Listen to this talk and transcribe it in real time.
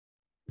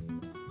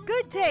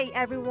Good day,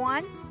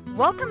 everyone.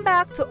 Welcome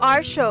back to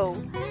our show.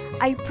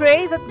 I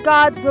pray that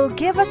God will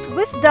give us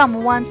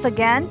wisdom once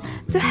again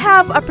to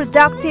have a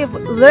productive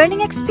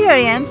learning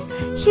experience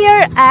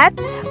here at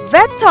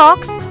Vet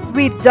Talks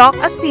with Doc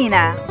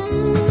Athena.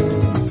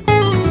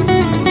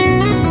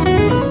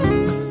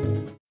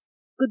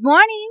 Good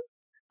morning.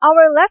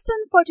 Our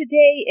lesson for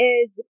today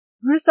is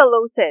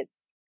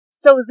Brucellosis.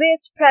 So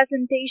this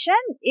presentation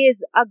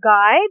is a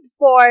guide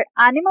for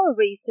animal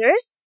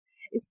raisers,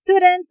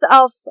 students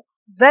of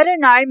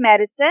veterinary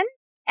medicine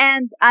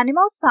and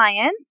animal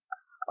science,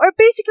 or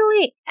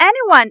basically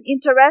anyone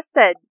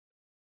interested.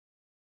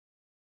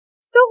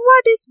 So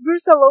what is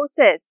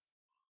brucellosis?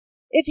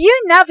 If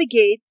you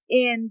navigate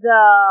in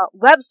the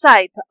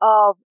website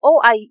of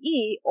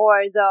OIE,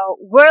 or the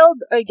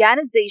World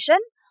Organization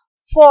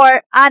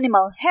for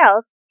Animal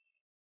Health,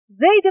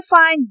 they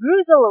define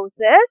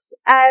brucellosis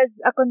as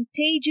a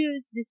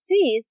contagious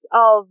disease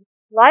of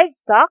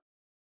livestock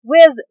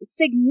with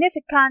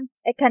significant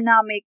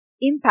economic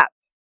impact.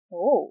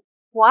 Oh,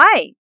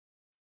 why?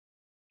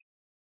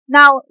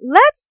 Now,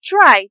 let's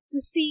try to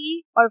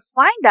see or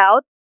find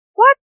out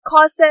what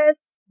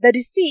causes the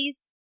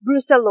disease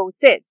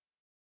brucellosis.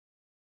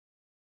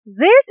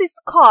 This is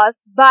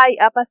caused by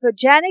a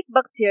pathogenic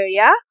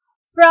bacteria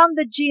from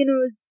the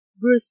genus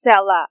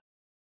Brucella.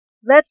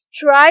 Let's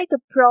try to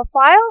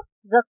profile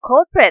the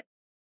culprit.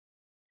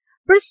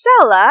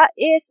 Brucella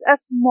is a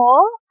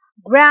small,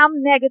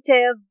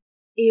 gram-negative,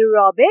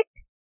 aerobic,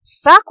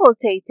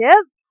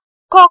 facultative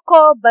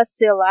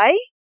Coccobacilli,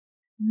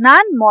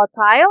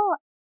 non-motile,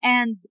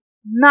 and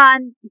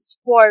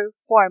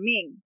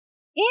non-spore-forming,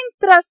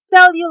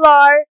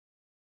 intracellular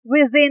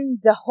within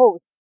the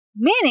host,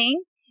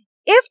 meaning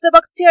if the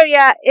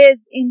bacteria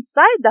is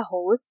inside the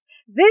host,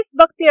 this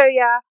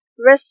bacteria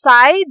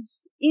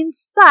resides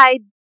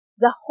inside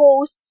the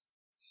host's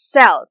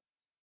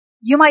cells.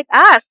 You might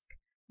ask,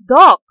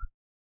 Doc,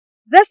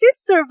 does it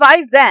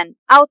survive then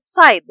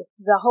outside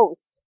the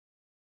host?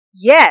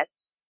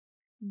 Yes,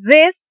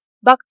 this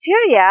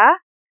bacteria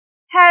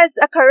has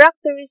a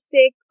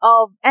characteristic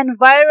of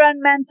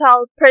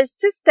environmental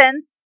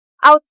persistence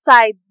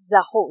outside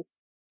the host,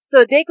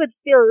 so they could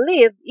still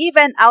live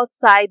even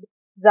outside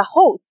the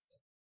host.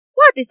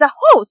 What is a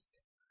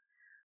host?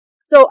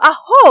 So a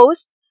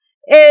host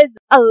is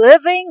a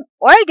living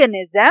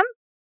organism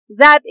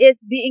that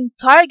is being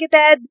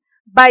targeted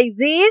by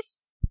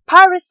these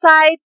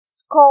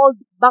parasites called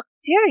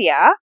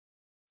bacteria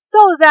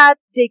so that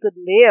they could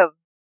live.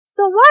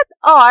 So what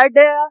are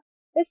the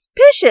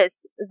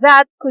species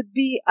that could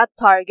be a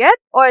target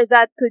or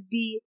that could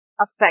be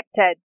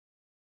affected?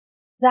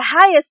 The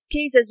highest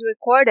cases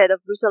recorded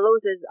of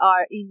brucellosis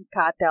are in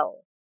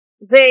cattle.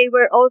 They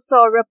were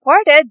also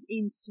reported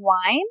in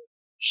swine,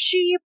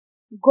 sheep,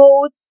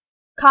 goats,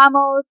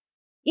 camels,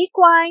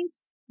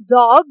 equines,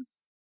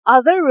 dogs,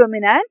 other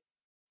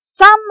ruminants,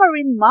 some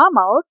marine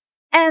mammals,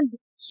 and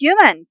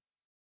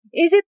humans.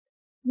 Is it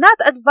not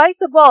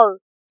advisable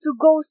to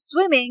go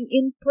swimming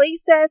in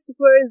places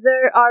where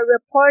there are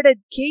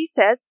reported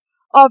cases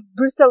of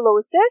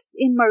brucellosis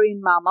in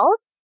marine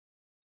mammals?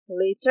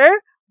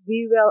 Later,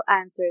 we will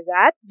answer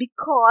that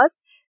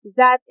because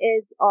that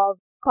is of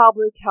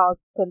public health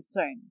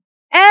concern.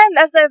 And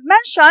as I've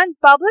mentioned,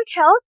 public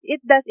health,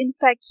 it does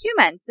infect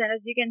humans. And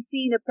as you can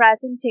see in the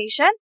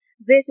presentation,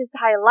 this is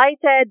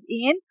highlighted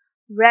in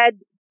red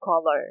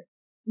color.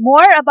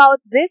 More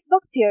about this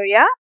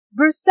bacteria.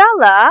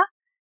 Brucella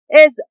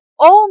is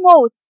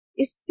almost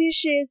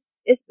species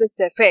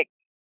specific,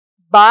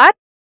 but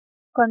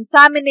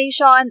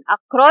contamination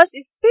across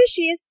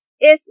species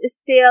is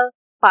still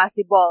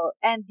possible.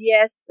 And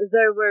yes,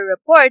 there were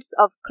reports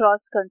of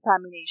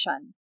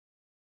cross-contamination.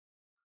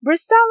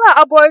 Brucella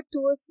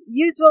abortus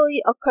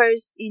usually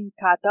occurs in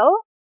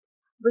cattle.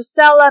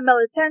 Brucella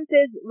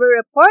melitensis were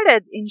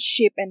reported in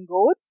sheep and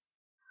goats.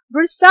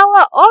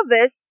 Brucella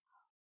ovis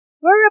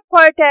were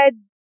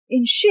reported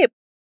in sheep.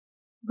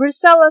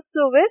 Brucella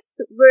suis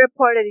were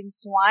reported in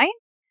swine,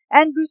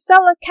 and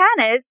Brucella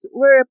canis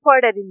were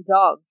reported in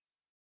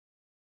dogs.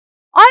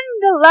 On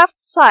the left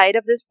side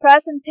of this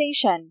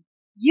presentation,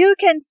 you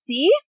can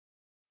see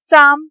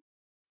some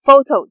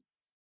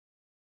photos.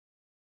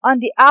 On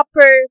the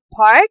upper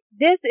part,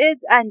 this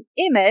is an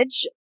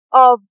image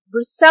of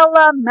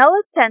Brucella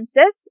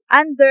melitensis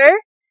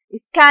under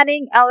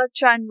scanning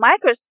electron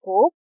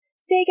microscope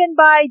taken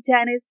by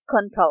Dennis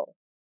Kunkel.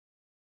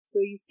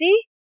 So you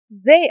see,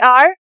 they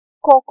are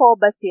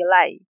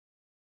Coccobacilli.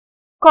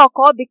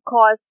 Cocco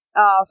because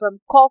from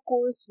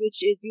coccus,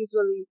 which is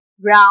usually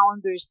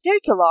round or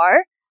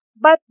circular,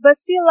 but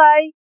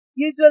bacilli,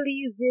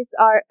 usually these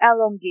are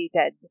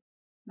elongated.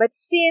 But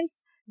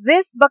since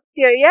this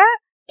bacteria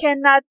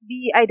cannot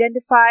be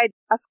identified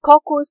as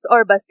coccus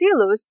or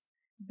bacillus,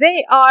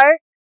 they are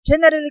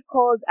generally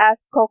called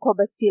as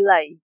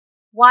Coccobacilli,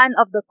 one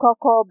of the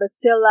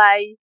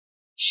Coccobacilli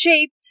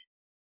shaped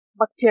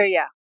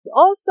bacteria.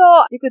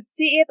 Also, you could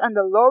see it on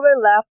the lower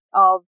left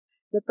of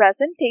the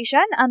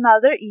presentation,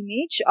 another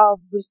image of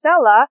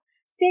Brucella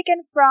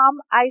taken from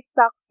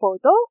iStock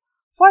photo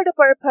for the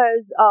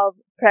purpose of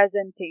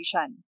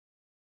presentation.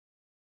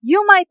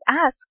 You might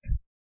ask,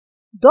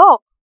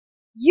 Doc,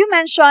 you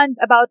mentioned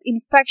about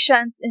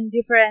infections in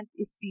different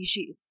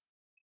species.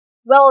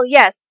 Well,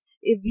 yes,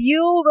 if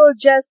you will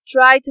just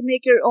try to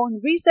make your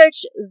own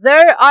research,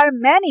 there are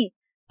many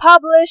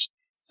published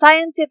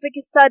scientific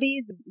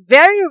studies,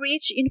 very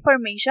rich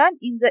information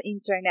in the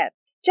internet.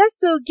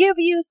 Just to give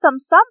you some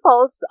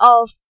samples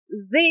of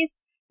these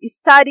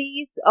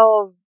studies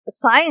of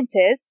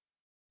scientists,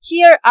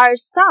 here are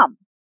some.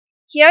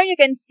 Here you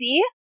can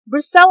see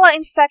Brucella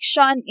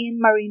infection in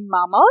marine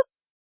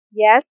mammals.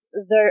 Yes,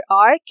 there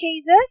are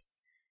cases.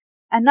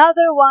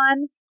 Another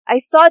one, I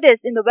saw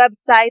this in the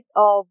website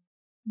of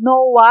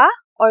NOAA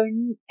or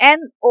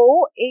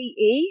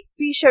NOAA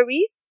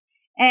Fisheries,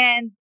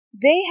 and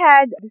they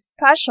had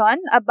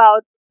discussion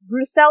about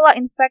Brucella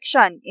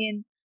infection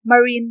in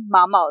marine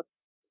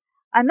mammals.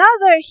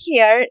 Another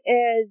here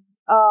is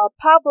a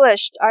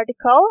published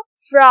article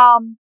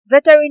from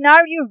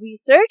Veterinary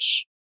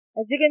Research.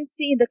 As you can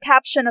see in the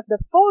caption of the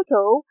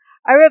photo,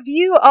 a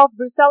review of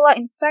Brucella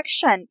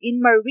infection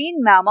in marine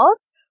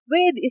mammals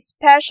with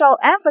special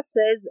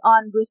emphasis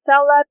on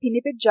Brucella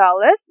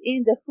pinnipedalis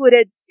in the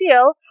hooded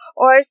seal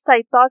or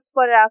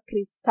Cystophora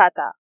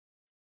cristata.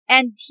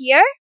 And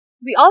here,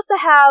 we also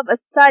have a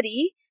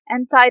study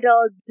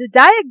entitled The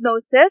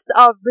Diagnosis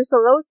of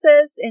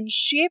Brucellosis in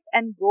Sheep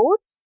and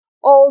Goats,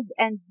 Old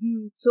and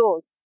New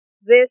Tools.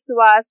 This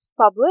was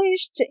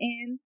published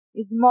in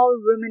Small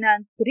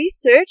Ruminant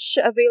Research,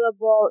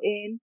 available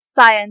in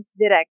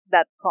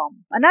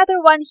ScienceDirect.com.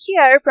 Another one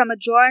here from a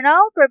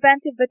journal,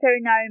 Preventive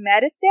Veterinary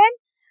Medicine.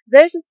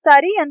 There's a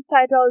study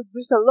entitled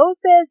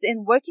Brucellosis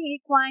in Working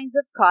Equines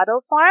of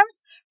Cattle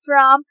Farms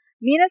from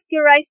Minas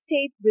Gerais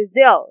State,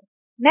 Brazil.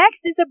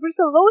 Next is a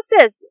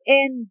brucellosis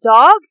in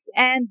dogs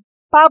and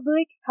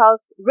public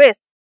health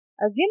risk.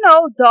 As you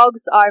know,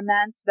 dogs are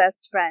man's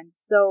best friend.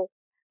 So,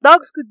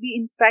 dogs could be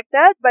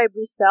infected by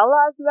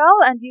Brucella as well,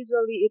 and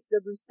usually it's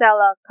the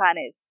Brucella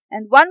canis.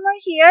 And one more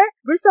here,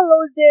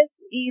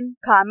 brucellosis in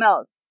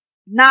camels.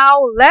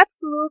 Now, let's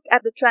look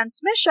at the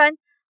transmission.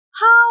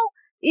 How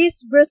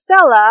is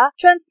Brucella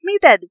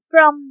transmitted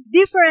from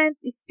different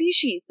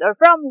species or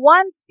from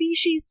one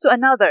species to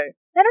another?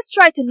 Let us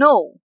try to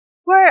know.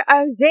 Where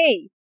are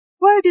they?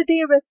 Where do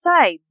they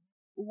reside?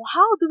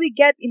 How do we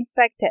get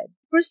infected?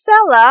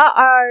 Brucella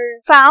are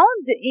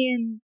found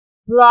in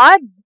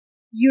blood,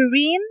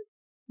 urine,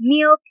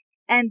 milk,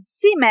 and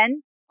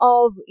semen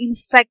of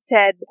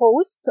infected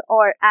host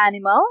or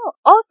animal.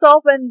 Also,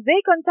 when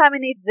they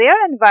contaminate their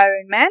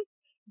environment,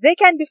 they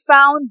can be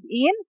found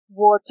in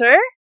water,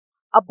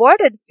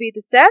 aborted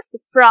fetuses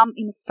from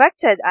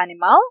infected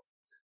animal,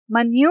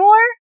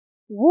 manure,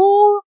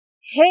 wool,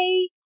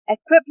 hay,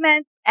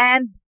 equipment,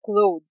 and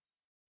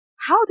clothes.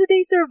 How do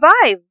they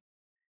survive?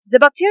 The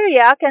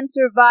bacteria can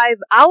survive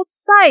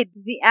outside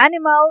the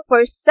animal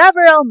for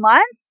several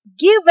months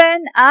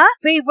given a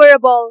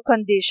favorable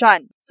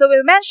condition. So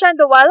we mentioned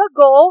a while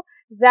ago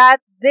that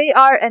they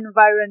are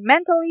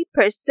environmentally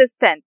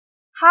persistent.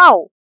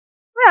 How?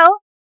 Well,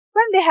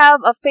 when they have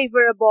a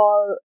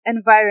favorable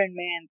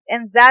environment,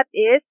 and that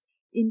is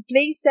in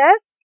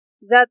places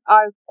that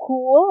are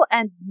cool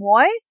and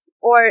moist,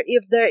 or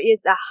if there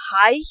is a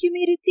high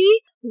humidity,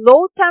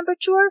 low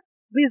temperature,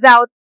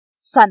 without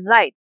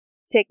sunlight.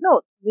 Take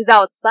note,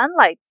 without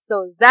sunlight.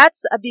 So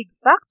that's a big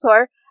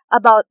factor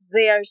about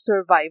their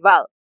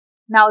survival.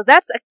 Now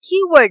that's a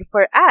keyword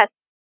for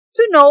us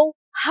to know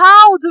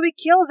how do we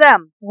kill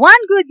them.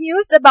 One good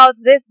news about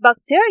this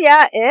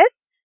bacteria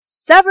is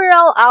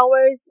several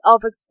hours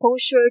of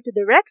exposure to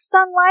direct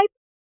sunlight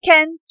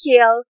can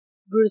kill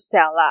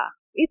Brucella.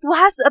 It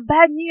was a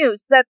bad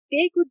news that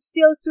they could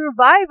still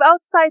survive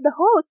outside the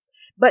host,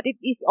 but it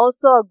is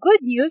also a good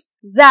news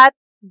that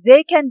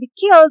they can be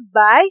killed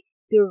by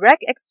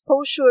direct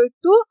exposure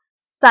to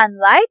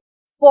sunlight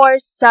for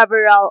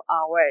several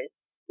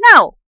hours.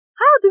 Now,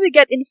 how do we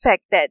get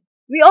infected?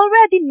 We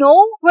already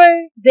know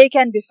where they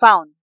can be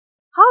found.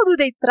 How do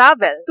they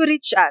travel to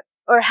reach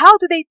us? Or how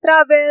do they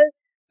travel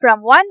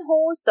from one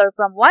host or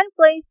from one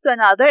place to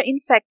another,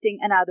 infecting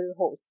another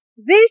host?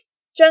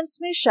 This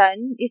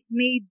transmission is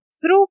made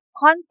through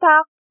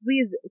contact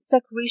with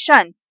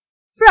secretions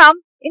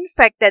from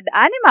infected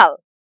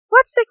animal.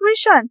 What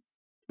secretions?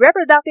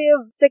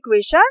 Reproductive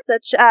secretions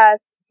such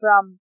as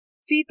from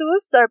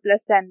fetus or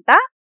placenta,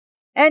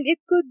 and it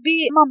could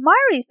be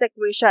mammary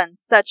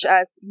secretions such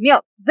as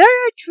milk. There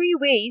are 3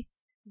 ways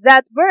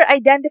that were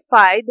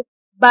identified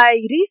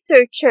by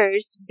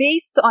researchers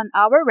based on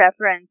our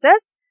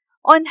references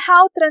on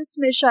how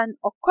transmission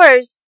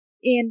occurs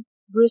in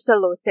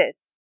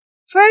brucellosis.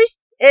 First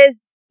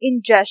is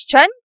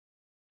ingestion,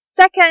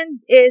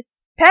 second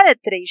is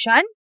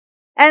penetration,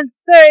 and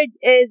third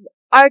is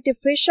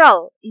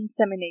artificial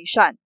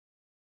insemination.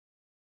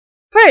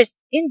 First,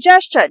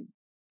 ingestion.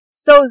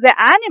 So the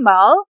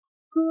animal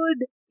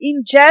could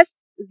ingest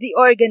the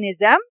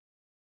organism,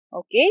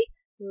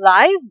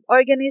 live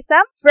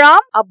organism, from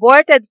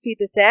aborted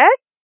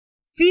fetuses,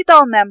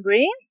 fetal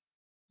membranes,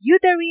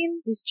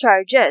 uterine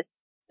discharges.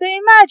 So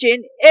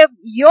imagine if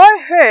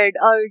your herd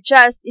are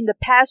just in the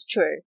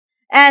pasture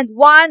and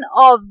one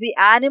of the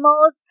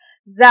animals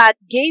that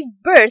gave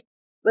birth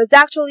was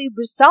actually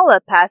Brucella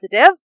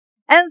positive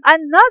and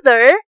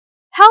another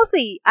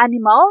healthy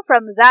animal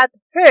from that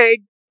herd,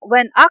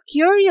 when a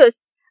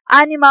curious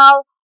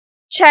animal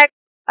checked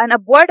an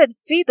aborted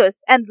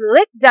fetus and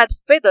licked that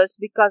fetus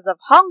because of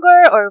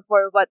hunger or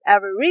for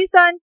whatever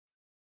reason,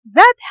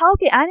 that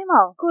healthy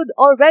animal could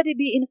already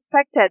be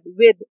infected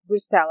with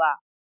Brucella.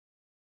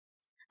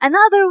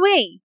 Another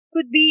way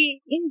could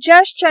be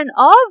ingestion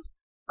of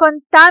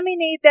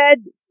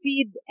contaminated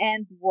feed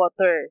and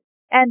water.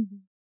 And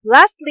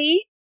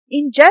lastly,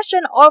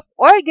 ingestion of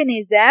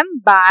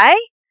organism by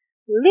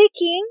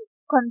licking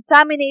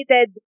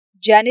contaminated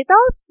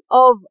genitals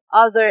of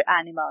other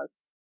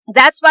animals.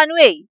 That's one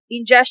way,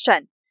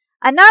 ingestion.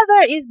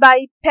 Another is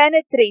by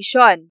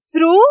penetration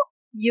through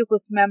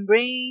mucous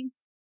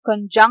membranes,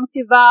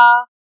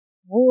 conjunctiva,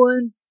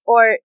 wounds,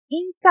 or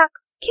intact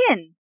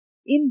skin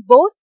in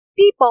both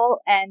people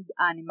and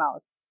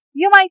animals.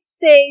 You might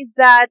say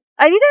that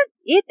I didn't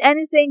eat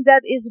anything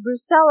that is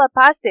Brucella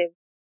positive.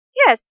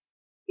 Yes,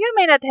 you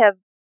may not have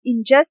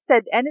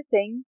ingested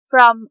anything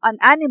from an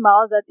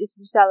animal that is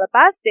Brucella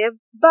positive,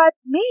 but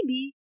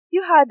maybe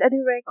you had a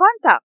direct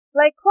contact.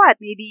 Like what?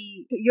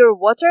 Maybe your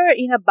water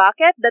in a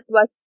bucket that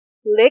was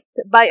licked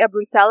by a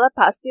Brucella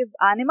positive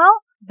animal?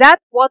 That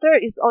water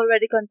is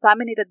already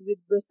contaminated with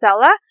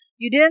Brucella.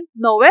 You didn't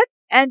know it,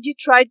 and you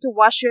tried to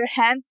wash your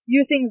hands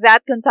using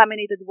that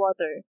contaminated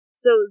water.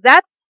 So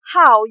that's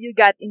how you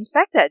got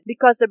infected,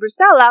 because the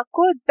Brucella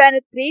could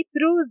penetrate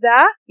through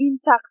the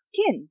intact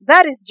skin.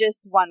 That is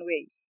just one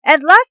way.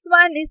 And last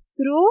one is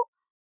through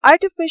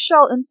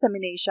artificial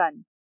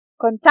insemination.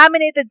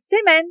 Contaminated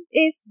semen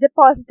is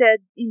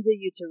deposited in the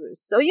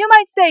uterus. So you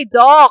might say,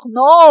 Doc,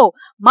 no,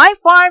 my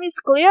farm is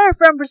clear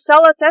from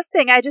Brucella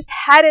testing. I just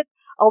had it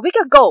a week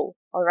ago.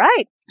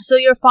 Alright, so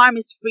your farm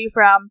is free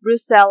from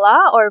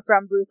Brucella or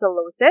from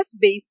Brucellosis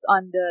based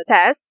on the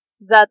tests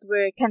that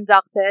were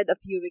conducted a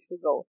few weeks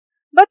ago.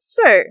 But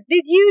sir,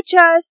 did you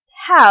just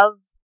have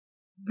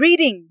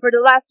breeding for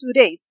the last 2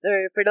 days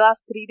or for the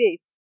last 3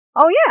 days?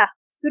 Oh yeah,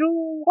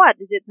 through what?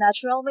 Is it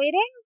natural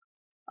mating?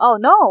 Oh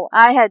no,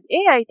 I had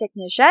AI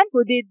technician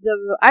who did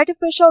the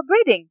artificial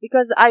breeding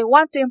because I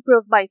want to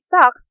improve my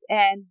stocks,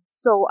 and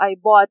so I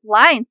bought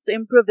lines to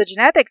improve the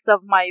genetics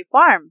of my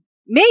farm.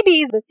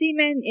 Maybe the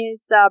semen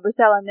is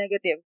Brucella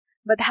negative,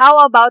 but how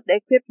about the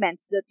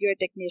equipments that your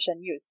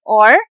technician used?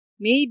 Or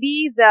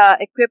maybe the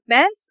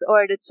equipments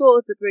or the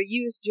tools that were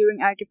used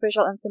during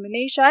artificial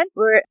insemination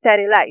were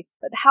sterilized.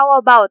 But how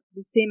about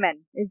the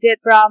semen? Is it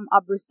from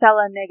a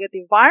Brucella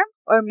negative farm?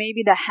 Or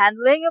maybe the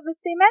handling of the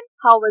semen?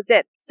 How was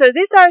it? So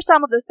these are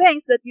some of the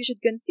things that you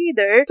should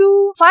consider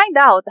to find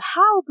out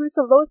how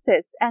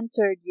brucellosis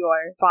entered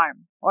your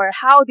farm. Or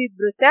how did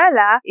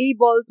Brucella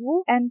able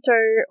to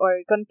enter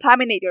or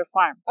contaminate your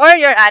farm? Or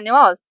your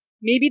animals.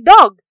 Maybe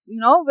dogs,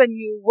 when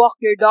you walk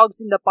your dogs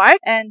in the park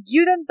and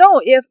you don't know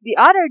if the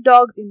other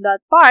dogs in that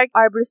park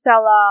are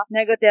Brucella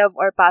negative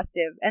or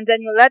positive. And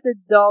then you let the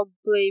dog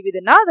play with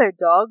another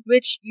dog,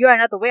 which you are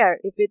not aware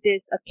if it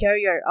is a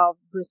carrier of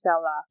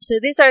Brucella. So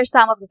these are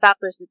some of the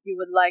factors that you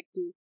would like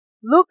to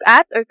look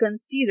at or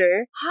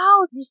consider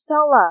how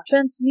Brucella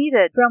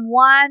transmitted from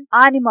one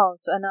animal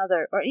to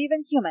another or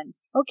even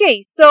humans.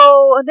 Okay, so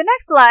on the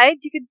next slide,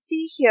 you can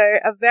see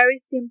here a very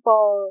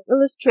simple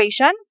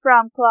illustration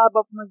from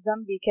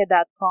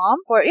clubofmozambique.com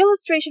for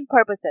illustration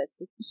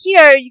purposes.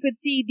 Here, you could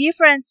see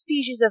different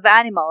species of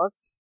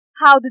animals.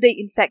 How do they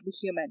infect the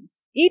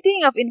humans?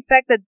 Eating of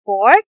infected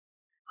pork.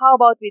 How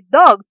about with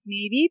dogs?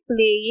 Maybe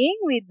playing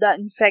with the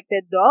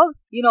infected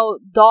dogs.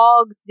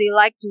 Dogs, they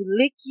like to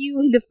lick you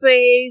in the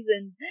face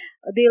and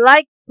they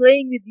like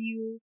playing with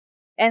you.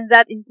 And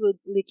that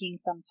includes licking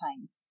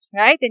sometimes,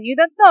 right? And you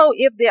don't know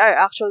if they are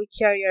actually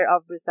carrier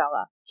of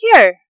Brucella.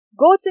 Here,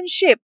 goats and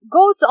sheep.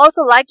 Goats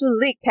also like to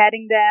lick,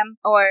 petting them.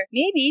 Or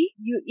maybe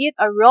you eat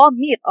a raw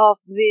meat of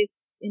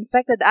this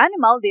infected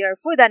animal. They are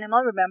food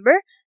animal,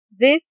 remember?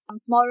 These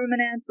small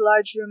ruminants,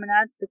 large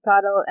ruminants, the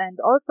cattle, and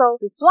also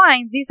the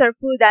swine, these are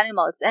food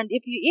animals. And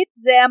if you eat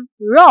them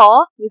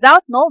raw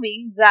without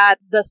knowing that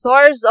the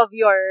source of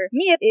your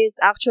meat is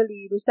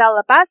actually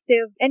Brucella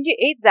positive, and you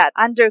ate that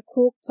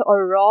undercooked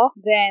or raw,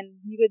 then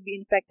you could be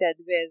infected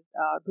with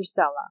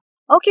Brucella.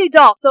 Okay,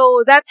 Doc,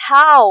 so that's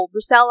how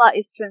Brucella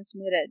is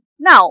transmitted.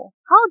 Now,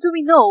 how do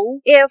we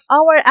know if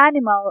our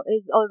animal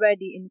is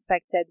already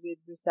infected with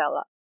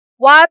Brucella?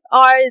 What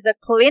are the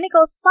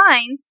clinical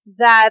signs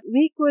that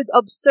we could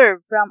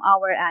observe from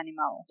our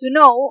animal to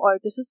know or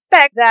to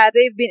suspect that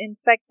they've been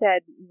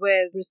infected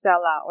with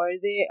Brucella or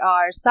they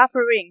are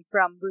suffering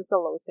from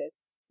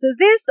brucellosis? So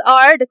these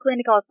are the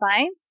clinical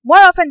signs. More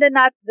often than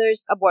not,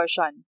 there's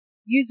abortion.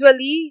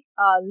 Usually,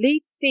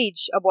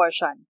 late-stage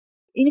abortion.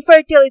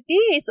 Infertility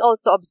is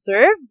also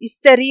observed.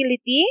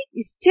 Sterility,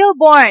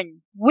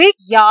 stillborn, weak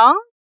young.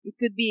 It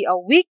could be a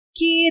weak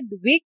kid,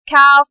 weak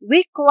calf,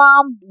 weak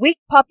lamb, weak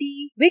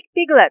puppy, weak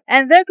piglet.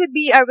 And there could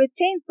be a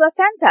retained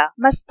placenta.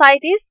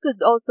 Mastitis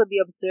could also be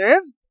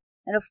observed.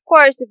 And of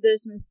course, if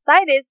there's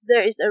mastitis,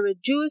 there is a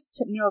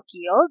reduced milk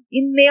yield.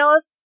 In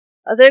males,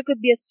 there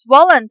could be a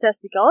swollen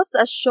testicles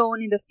as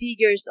shown in the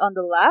figures on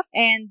the left.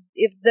 And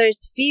if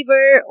there's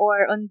fever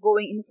or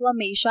ongoing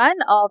inflammation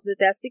of the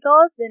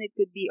testicles, then it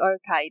could be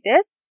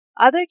orchitis.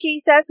 Other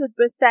cases would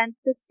present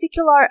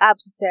testicular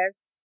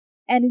abscesses,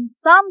 and in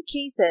some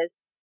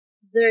cases,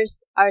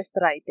 there's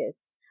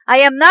arthritis. I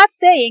am not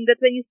saying that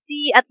when you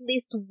see at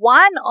least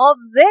one of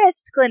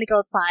these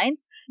clinical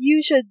signs,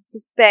 you should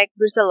suspect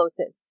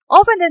brucellosis.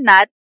 Often than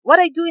not, what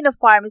I do in a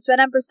farm is when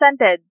I'm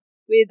presented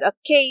with a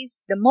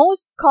case, the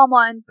most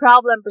common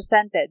problem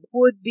presented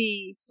would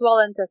be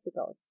swollen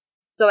testicles.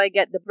 So I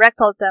get the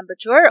rectal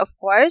temperature, of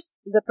course.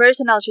 The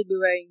personnel should be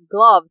wearing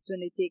gloves when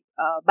they take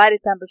body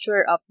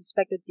temperature of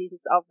suspected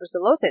cases of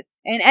brucellosis.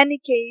 In any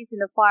case, in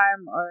a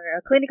farm or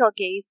a clinical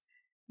case,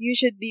 you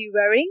should be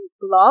wearing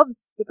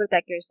gloves to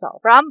protect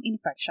yourself from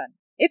infection.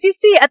 If you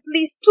see at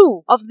least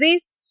two of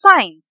these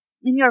signs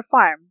in your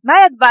farm,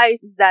 my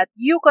advice is that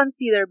you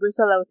consider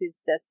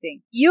brucellosis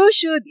testing. You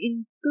should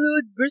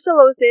include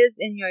brucellosis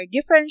in your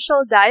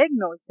differential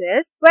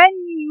diagnosis when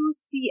you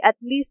see at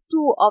least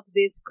two of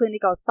these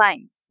clinical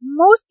signs.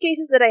 Most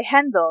cases that I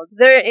handled,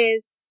 there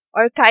is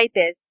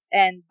orchitis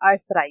and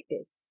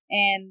arthritis.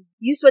 And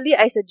usually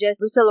I suggest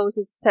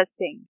brucellosis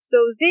testing.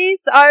 So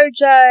these are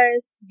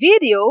just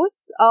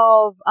videos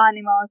of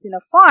animals in a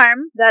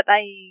farm that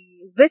I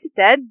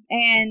visited,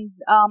 and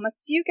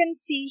as you can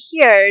see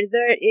here,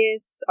 there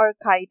is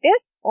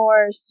orchitis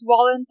or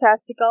swollen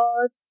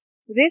testicles.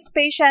 This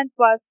patient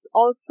was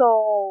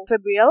also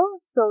febrile,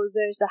 so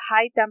there's a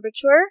high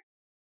temperature.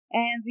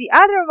 And the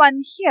other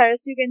one here,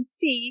 as you can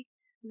see,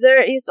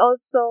 there is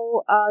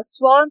also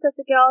swollen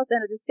testicles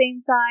and at the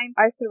same time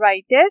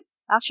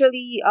arthritis.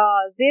 Actually,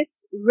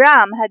 this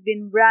ram had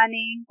been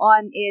running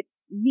on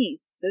its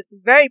knees. So it's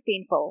very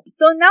painful.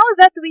 So now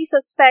that we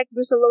suspect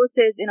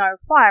brucellosis in our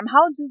farm,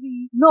 how do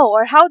we know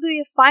or how do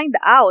we find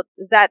out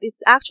that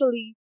it's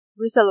actually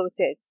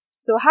brucellosis?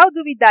 So how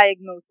do we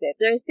diagnose it?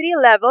 There are 3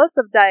 levels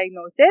of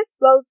diagnosis.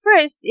 Well,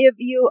 first, if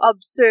you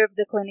observe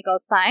the clinical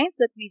signs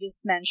that we just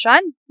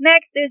mentioned.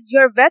 Next is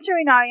your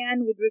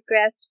veterinarian would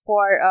request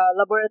for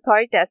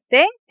laboratory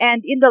testing.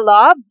 And in the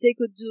lab, they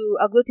could do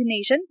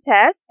agglutination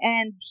test.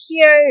 And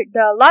here,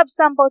 the lab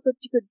samples that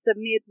you could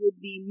submit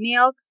would be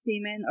milk,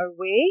 semen, or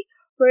whey,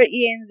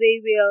 wherein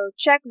they will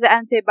check the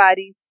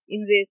antibodies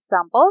in these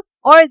samples.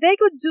 Or they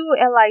could do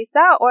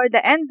ELISA or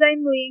the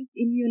enzyme-linked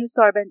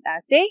immunosorbent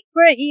assay,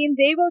 wherein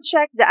they will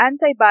check the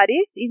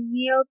antibodies in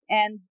milk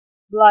and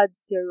blood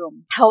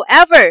serum.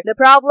 However, the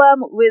problem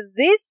with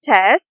these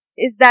tests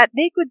is that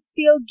they could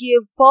still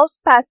give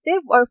false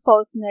positive or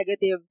false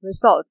negative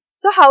results.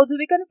 So how do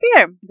we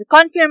confirm? The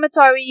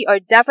confirmatory or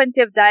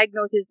definitive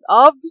diagnosis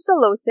of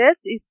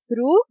brucellosis is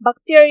through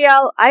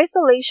bacterial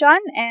isolation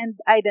and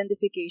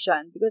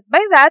identification, because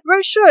by that,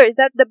 we're sure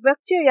that the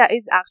bacteria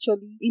is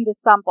actually in the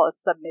samples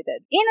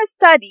submitted. In a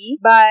study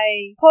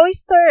by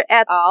Poister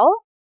et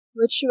al.,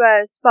 which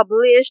was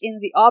published in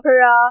the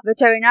Opera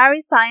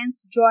Veterinary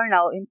Science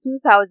Journal in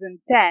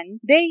 2010,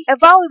 they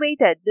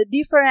evaluated the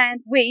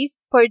different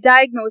ways for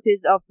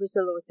diagnosis of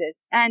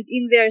brucellosis. And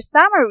in their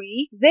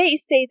summary, they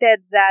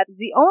stated that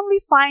the only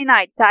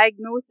finite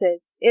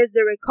diagnosis is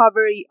the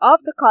recovery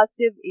of the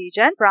causative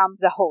agent from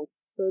the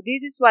host. So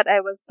this is what I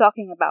was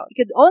talking about.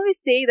 You could only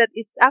say that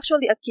it's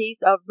actually a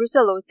case of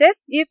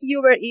brucellosis if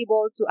you were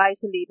able to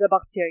isolate the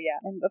bacteria.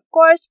 And of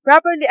course,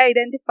 properly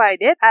identified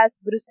it as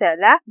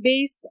Brucella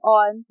based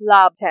on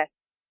lab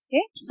tests.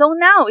 Okay? So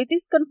now it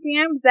is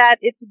confirmed that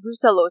it's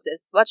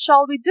brucellosis. What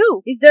shall we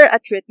do? Is there a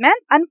treatment?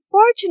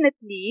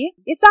 Unfortunately,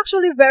 it's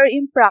actually very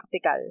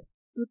impractical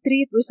to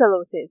treat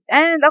brucellosis.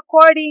 And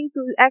according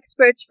to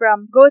experts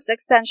from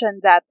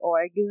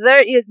goatsextension.org,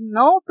 there is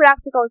no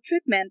practical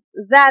treatment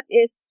that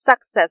is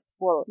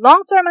successful.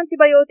 Long-term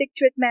antibiotic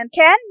treatment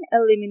can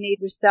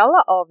eliminate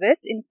Brucella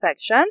ovis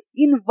infections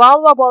in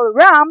valuable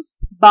rams,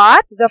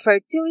 but the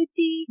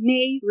fertility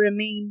may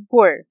remain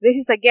poor. This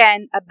is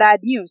again a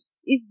bad news.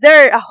 Is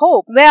there a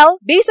hope? Well,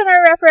 based on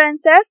our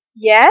references,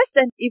 yes,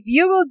 and if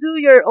you will do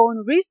your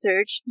own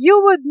research,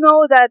 you would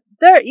know that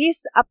there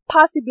is a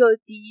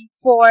possibility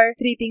for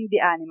treating the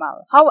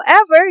animal.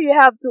 However, you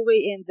have to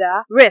weigh in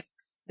the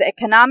risks, the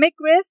economic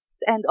risks,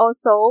 and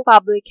also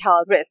public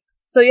health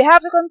risks. So you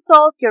have to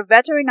consult your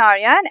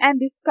veterinarian and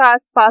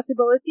discuss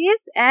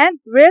possibilities and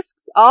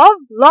risks of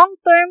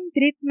long-term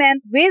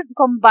treatment with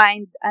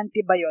combined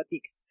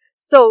antibiotics.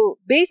 So,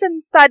 based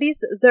on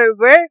studies, there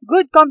were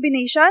good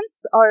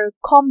combinations or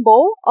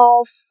combo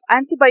of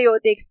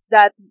antibiotics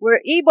that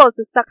were able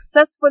to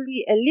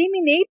successfully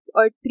eliminate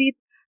or treat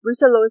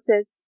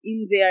brucellosis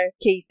in their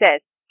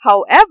cases.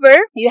 However,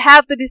 you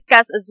have to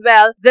discuss as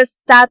well the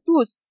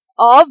status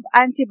of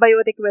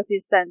antibiotic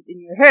resistance in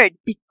your herd,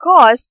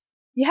 because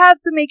you have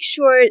to make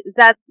sure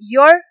that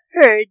your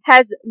herd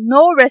has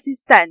no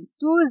resistance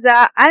to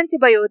the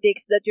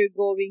antibiotics that you're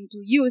going to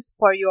use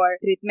for your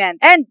treatment.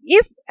 And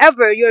if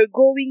ever you're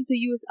going to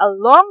use a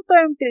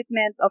long-term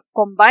treatment of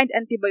combined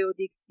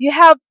antibiotics, you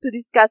have to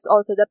discuss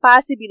also the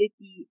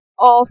possibility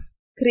of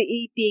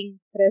creating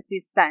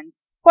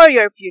resistance for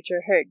your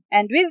future herd.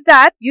 And with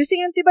that,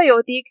 using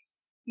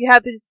antibiotics, you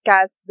have to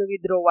discuss the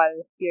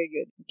withdrawal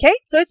period. Okay?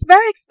 So it's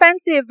very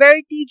expensive,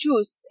 very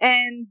tedious,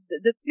 and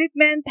the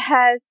treatment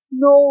has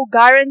no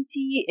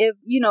guarantee if,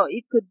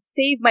 it could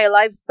save my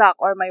livestock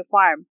or my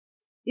farm.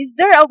 Is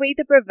there a way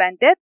to prevent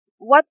it?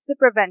 What's the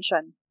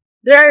prevention?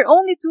 There are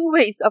only two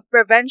ways of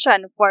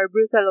prevention for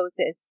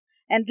brucellosis.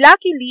 And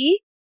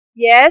luckily,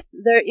 yes,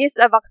 there is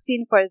a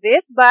vaccine for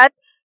this, but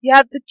you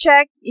have to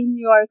check in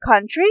your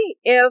country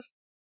if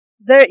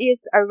there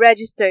is a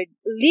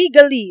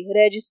legally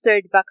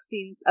registered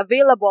vaccines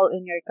available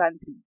in your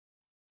country.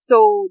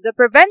 So, the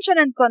prevention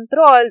and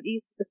control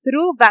is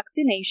through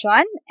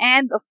vaccination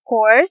and, of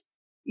course,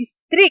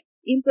 strict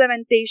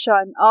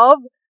implementation of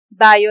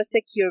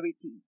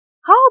biosecurity.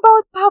 How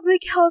about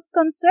public health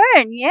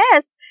concern?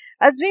 Yes,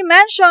 as we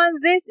mentioned,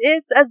 this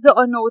is a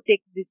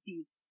zoonotic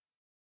disease.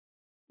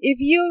 If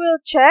you will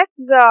check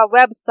the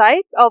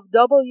website of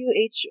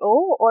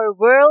WHO or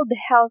World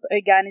Health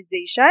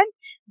Organization,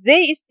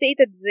 they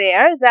stated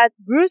there that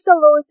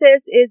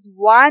brucellosis is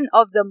one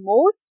of the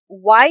most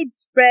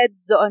widespread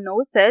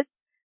zoonoses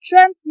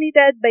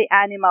transmitted by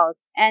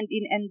animals, and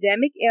in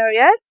endemic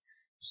areas,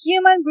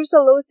 human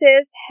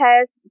brucellosis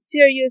has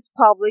serious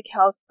public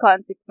health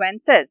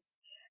consequences.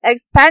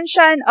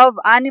 Expansion of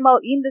animal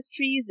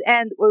industries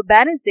and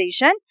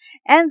urbanization,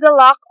 and the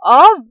lack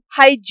of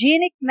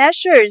hygienic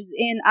measures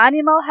in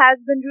animal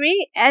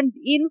husbandry and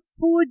in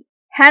food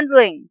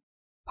handling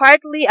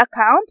partly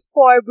account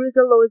for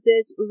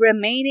brucellosis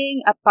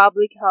remaining a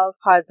public health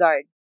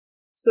hazard.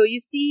 So you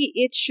see,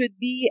 it should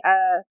be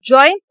a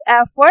joint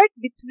effort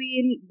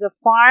between the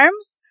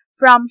farms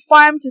from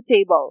farm to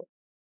table,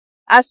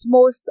 as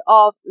most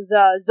of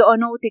the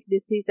zoonotic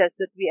diseases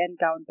that we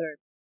encounter.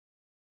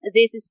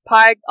 This is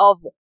part of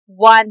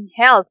One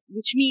Health,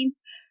 which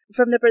means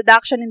from the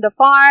production in the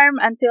farm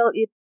until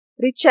it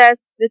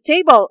reaches the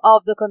table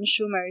of the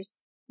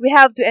consumers, we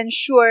have to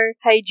ensure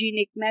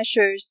hygienic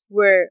measures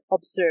were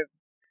observed.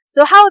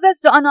 So how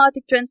does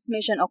zoonotic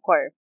transmission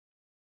occur?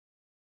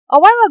 A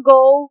while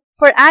ago,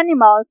 for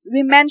animals,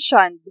 we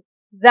mentioned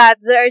that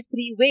there are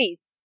three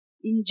ways: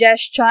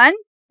 ingestion,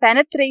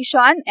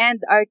 penetration,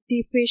 and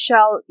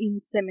artificial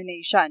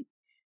insemination.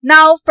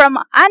 Now, from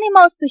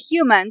animals to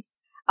humans,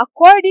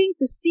 according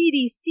to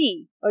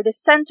CDC, or the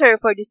Center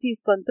for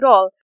Disease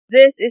Control,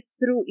 this is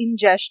through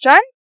ingestion,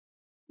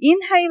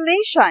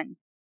 inhalation,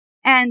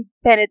 and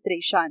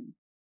penetration.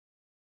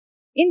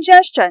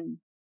 Ingestion,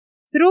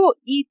 through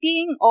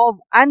eating of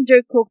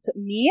undercooked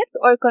meat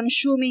or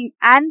consuming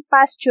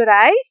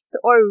unpasteurized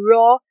or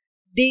raw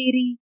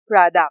dairy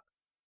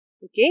products.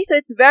 Okay, so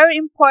it's very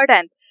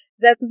important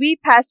that we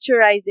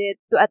pasteurize it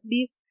to at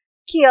least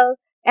kill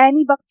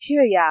any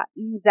bacteria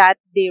in that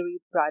dairy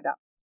product.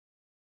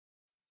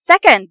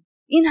 Second,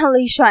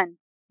 inhalation.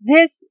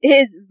 This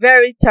is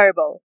very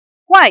terrible.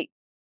 Why?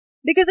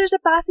 Because there's a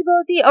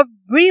possibility of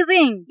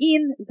breathing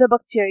in the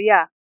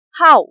bacteria.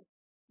 How?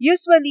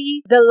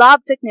 Usually, the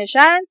lab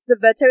technicians, the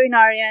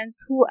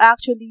veterinarians who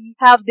actually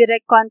have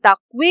direct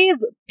contact with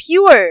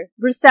pure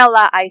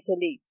Brucella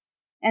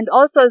isolates, and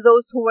also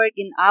those who work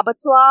in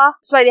abattoir.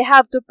 That's why they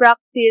have to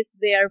practice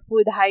their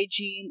food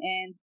hygiene,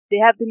 and they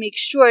have to make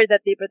sure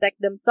that they protect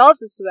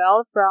themselves as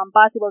well from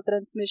possible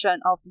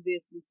transmission of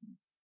this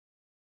disease.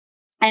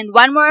 And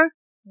one more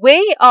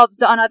way of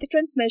zoonotic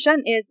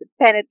transmission is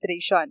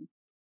penetration,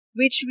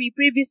 which we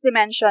previously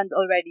mentioned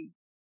already.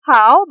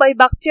 How? By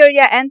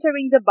bacteria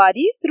entering the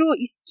body through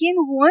skin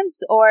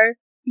wounds or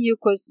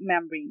mucous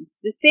membranes.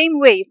 The same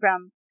way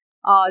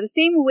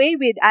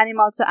with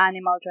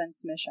animal-to-animal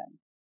transmission.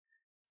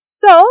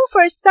 So,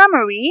 for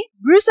summary,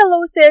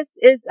 brucellosis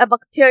is a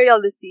bacterial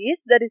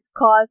disease that is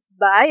caused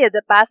by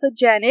the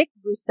pathogenic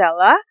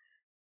Brucella,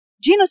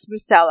 genus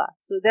Brucella.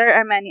 So there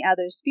are many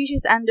other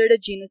species under the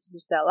genus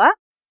Brucella,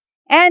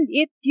 and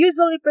it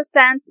usually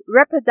presents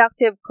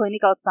reproductive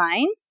clinical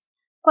signs.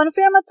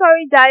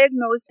 Confirmatory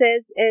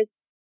diagnosis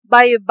is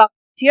by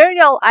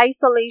bacterial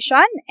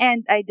isolation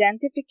and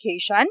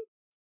identification.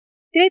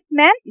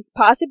 Treatment is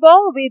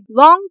possible with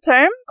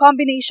long-term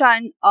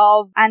combination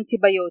of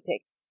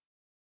antibiotics.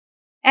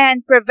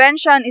 And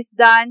prevention is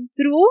done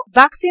through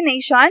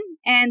vaccination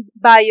and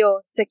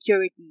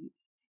biosecurity.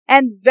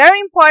 And very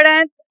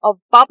important, of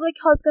public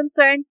health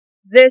concern,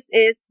 this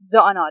is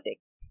zoonotic.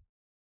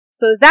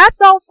 So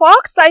that's all,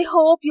 folks. I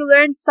hope you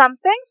learned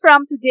something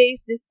from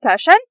today's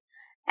discussion.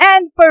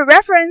 And for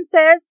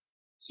references,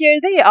 here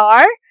they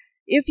are.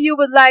 If you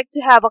would like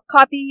to have a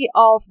copy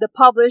of the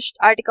published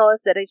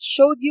articles that I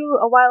showed you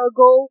a while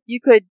ago, you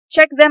could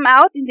check them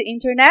out in the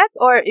internet,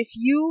 or if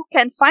you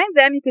can find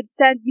them, you could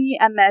send me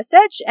a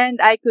message and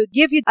I could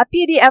give you a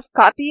PDF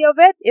copy of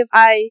it if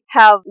I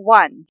have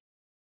one.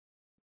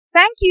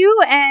 Thank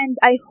you, and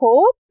I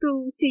hope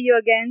to see you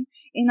again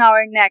in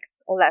our next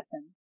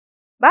lesson.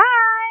 Bye!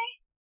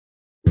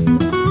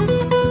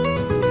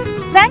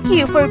 Thank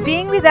you for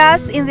being with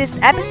us in this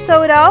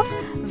episode of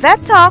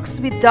Vet Talks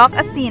with Doc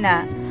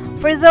Athena.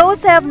 For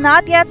those who have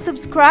not yet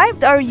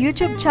subscribed our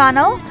YouTube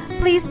channel,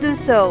 please do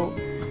so.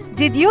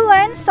 Did you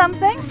learn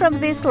something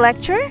from this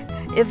lecture?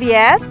 If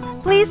yes,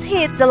 please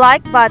hit the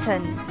like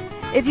button.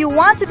 If you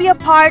want to be a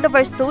part of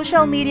our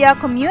social media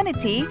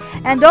community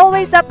and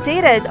always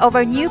updated of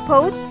our new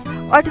posts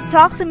or to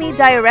talk to me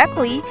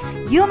directly,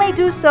 you may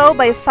do so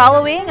by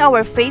following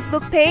our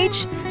Facebook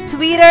page,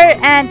 Twitter,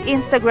 and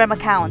Instagram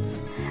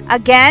accounts.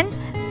 Again,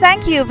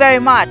 thank you very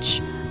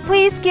much.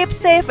 Please keep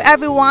safe,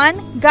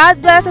 everyone.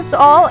 God bless us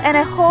all, and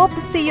I hope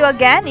to see you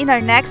again in our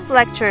next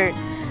lecture.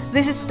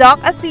 This is Doc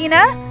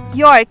Athena,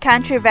 your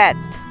country vet.